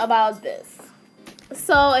is about this.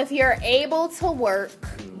 So if you're able to work,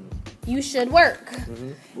 you should work.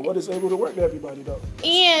 But what is able to work to everybody though?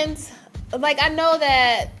 And like I know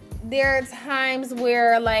that there are times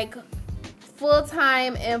where like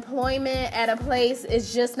full-time employment at a place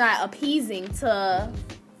is just not appeasing to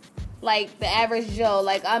like the average Joe.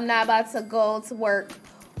 Like I'm not about to go to work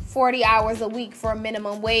 40 hours a week for a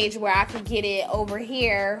minimum wage where I could get it over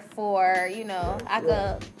here for, I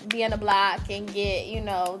could be on the block and get,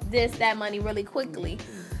 that money really quickly.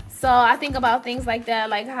 So I think about things like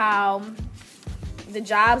that, like how the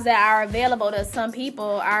jobs that are available to some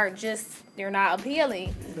people they're not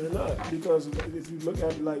appealing. They're not, because if you look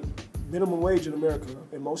at like minimum wage in America,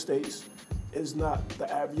 in most states, is not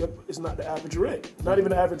the average. It's not the average rent. Not even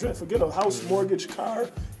the average rent. Forget a house, mortgage, car,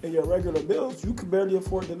 and your regular bills. You could barely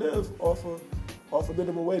afford to live off of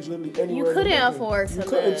minimum wage, literally anywhere. You couldn't afford to live. You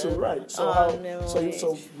couldn't, right?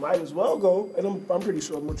 So might as well go. And I'm pretty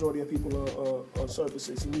sure the majority of people on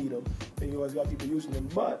services need them, and you always got people using them.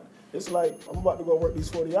 But it's like I'm about to go work these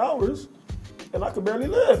 40 hours. And I could barely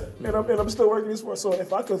live, and I'm still working this for. So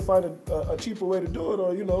if I could find a cheaper way to do it,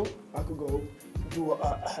 or I could go do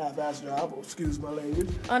a half-ass job. Excuse my language.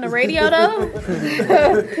 On the radio though.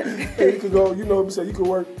 And you could go, you could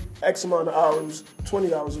work X amount of hours,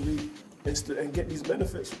 20 hours a week, and get these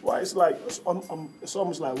benefits. Why? It's like it's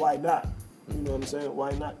almost like why not? You know what I'm saying?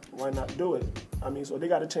 Why not do it? I mean, so they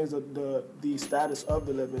got to change the status of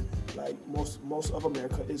the living. Like most of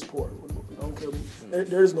America is poor. I don't care.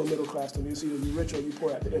 There is no middle class to me. It's either you rich or you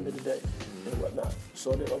poor at the end of the day and whatnot.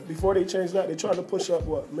 So before they change that, they tried to push up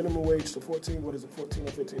minimum wage to $14 or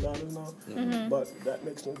 $15 now. But that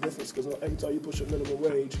makes no difference because every time you push up minimum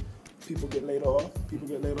wage, people get laid off. People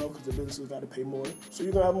get laid off because the businesses got to pay more. So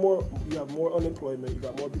you're gonna have more. You have more unemployment. You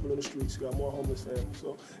got more people in the streets. You got more homeless families.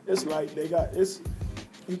 So it's like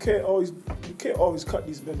you can't always cut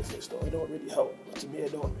these benefits though. It don't really help. To me,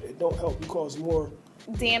 it don't help. You cause more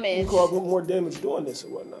damage. You cause more damage doing this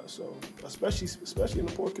and whatnot. So especially in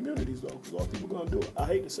the poor communities though, because all people gonna do it. I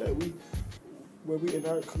hate to say it, when we in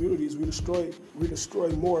our communities, we destroy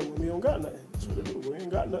more when we don't got nothing. That's what they do. We ain't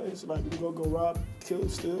got nothing. It's like we go rob, kill,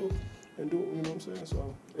 steal, and do. You know what I'm saying?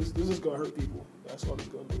 So this is gonna hurt people. That's all it's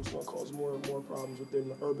gonna do. It's gonna cause more and more problems within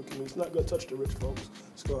the urban communities. It's not gonna touch the rich folks.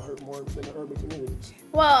 It's gonna hurt more within the urban communities.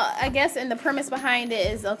 Well, I guess, and the premise behind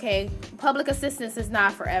it is public assistance is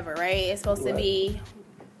not forever, right? It's supposed to be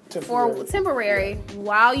temporary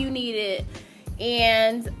while you need it,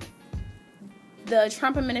 and the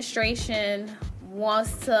Trump administration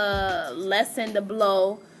wants to lessen the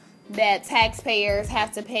blow that taxpayers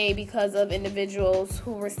have to pay because of individuals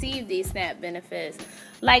who receive these SNAP benefits.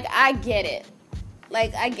 Like, I get it.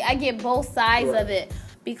 Like, I get both sides of it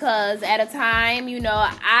because at a time,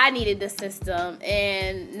 I needed the system,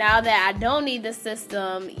 and now that I don't need the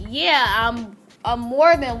system, I'm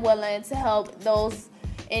more than willing to help those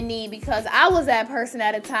in need because I was that person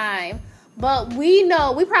at a time. But we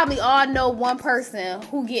probably all know one person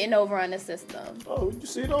who getting over on the system. Oh, you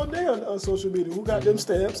see it all day on social media. Who got them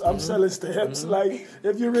stamps? I'm selling stamps. Like,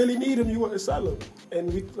 if you really need them, you want to sell them.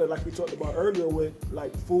 And we talked about earlier with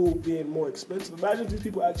like food being more expensive. Imagine if these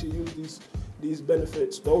people actually use these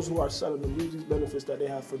benefits. Those who are selling them use these benefits that they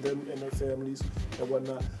have for them and their families and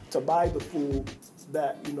whatnot to buy the food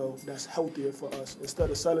that that's healthier for us instead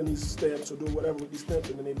of selling these stamps or doing whatever with these stamps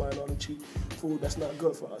and then they buying all the cheap food that's not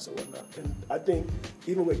good for us and whatnot. And I think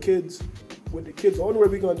even with the kids, the only way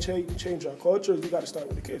we're gonna change our culture is we got to start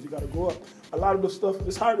with the kids. We got to grow up. A lot of the stuff,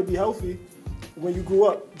 it's hard to be healthy when you grew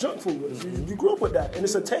up, junk food was. You grew up with that, and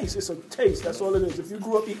it's a taste. It's a taste. That's all it is. If you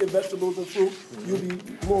grew up eating vegetables and fruit, you'll be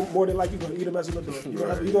more than likely going to eat them as an adult. You're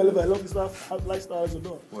going to live a healthy lifestyle as an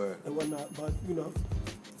adult and whatnot. But, you know,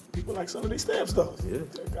 people like selling these stamps, though. Yeah.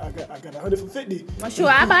 I got 100 for 50. Well, sure,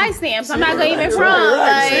 I buy stamps. I'm not going to even front.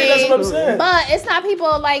 Right. See, that's what I'm saying. But it's not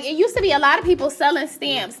people, like, it used to be a lot of people selling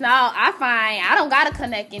stamps. Now, I find I don't got a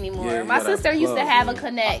connect anymore. Yeah, my sister used to have a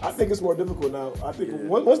connect. I think it's more difficult now. I think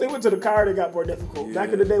once they went to the car, they got more difficult. Yeah.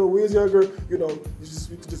 Back in the day when we was younger, you know,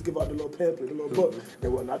 you could just give out the little pamphlet, the little book.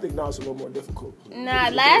 And whatnot. I think now it's a little more difficult. Nah,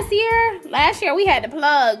 last year we had to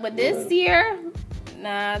plug, but this year...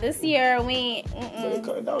 Nah, this year we ain't. But they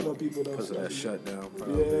cutting down on people though. Because of that shutdown.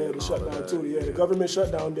 Yeah, the shutdown too. Yeah, the government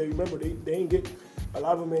shutdown there. Remember, they ain't get, a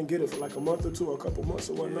lot of them ain't get it for like a month or two or a couple months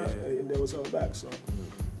or whatnot, and they was held back. So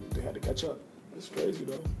they had to catch up. It's crazy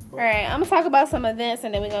though. But, all right, I'm gonna talk about some events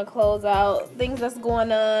and then we're gonna close out things that's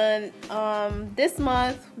going on. This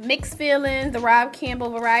month, Mixed Feelings, the Rob Campbell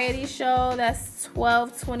Variety Show. That's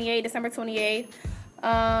December 28th.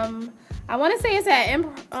 I want to say it's at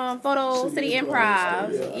Photo City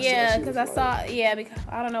Improv. Yeah, because I saw, because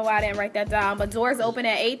I don't know why I didn't write that down. But doors open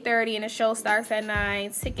at 8:30 and the show starts at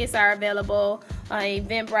 9. Tickets are available on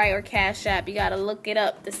Eventbrite or Cash App. You got to look it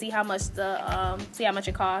up to see how much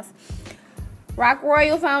it costs. Rock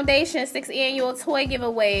Royal Foundation 6th annual toy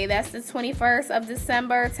giveaway. That's the 21st of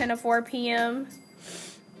December, 10 to 4 p.m.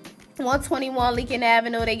 121 Lincoln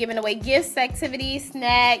Avenue. They're giving away gifts, activities,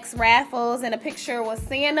 snacks, raffles, and a picture with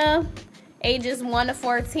Santa. Ages 1 to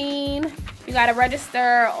 14. You got to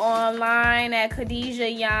register online at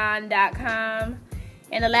khadijahyan.com.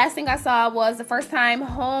 And the last thing I saw was the First Time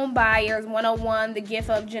Home Buyers 101, the gift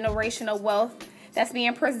of generational wealth. That's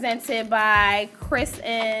being presented by Chris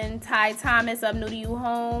and Ty Thomas of New to You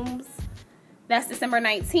Homes. That's December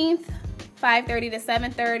 19th, 5:30 to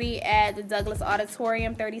 7:30 at the Douglas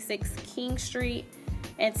Auditorium, 36 King Street.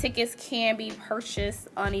 And tickets can be purchased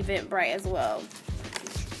on Eventbrite as well.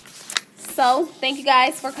 So, thank you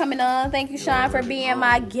guys for coming on. Thank you, Sean, for being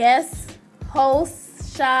my guest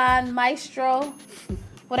host, Sean Maestro,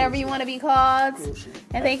 whatever you want to be called.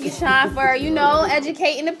 And thank you, Sean, for,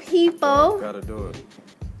 educating the people. Gotta do it.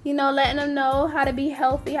 Letting them know how to be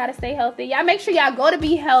healthy, how to stay healthy. Y'all make sure y'all go to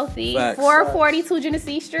Be Healthy. Facts. 442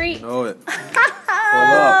 Genesee Street. Know it.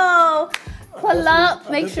 Pull up.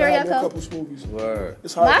 Make sure y'all come. Word.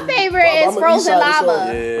 My favorite is Frozen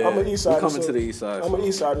Lava. Yeah. I'm an East Sider. We're coming to the East Side. I'm an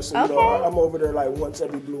East Sider, so I'm over there like once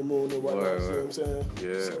every blue moon and whatnot. You know what I'm saying?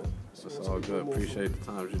 Yeah. It's all good. Appreciate the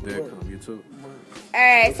times you did come. You too. All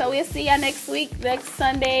right, so we'll see y'all next week, next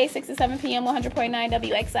Sunday, 6 to 7 p.m., 100.9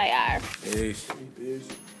 WXIR. Peace.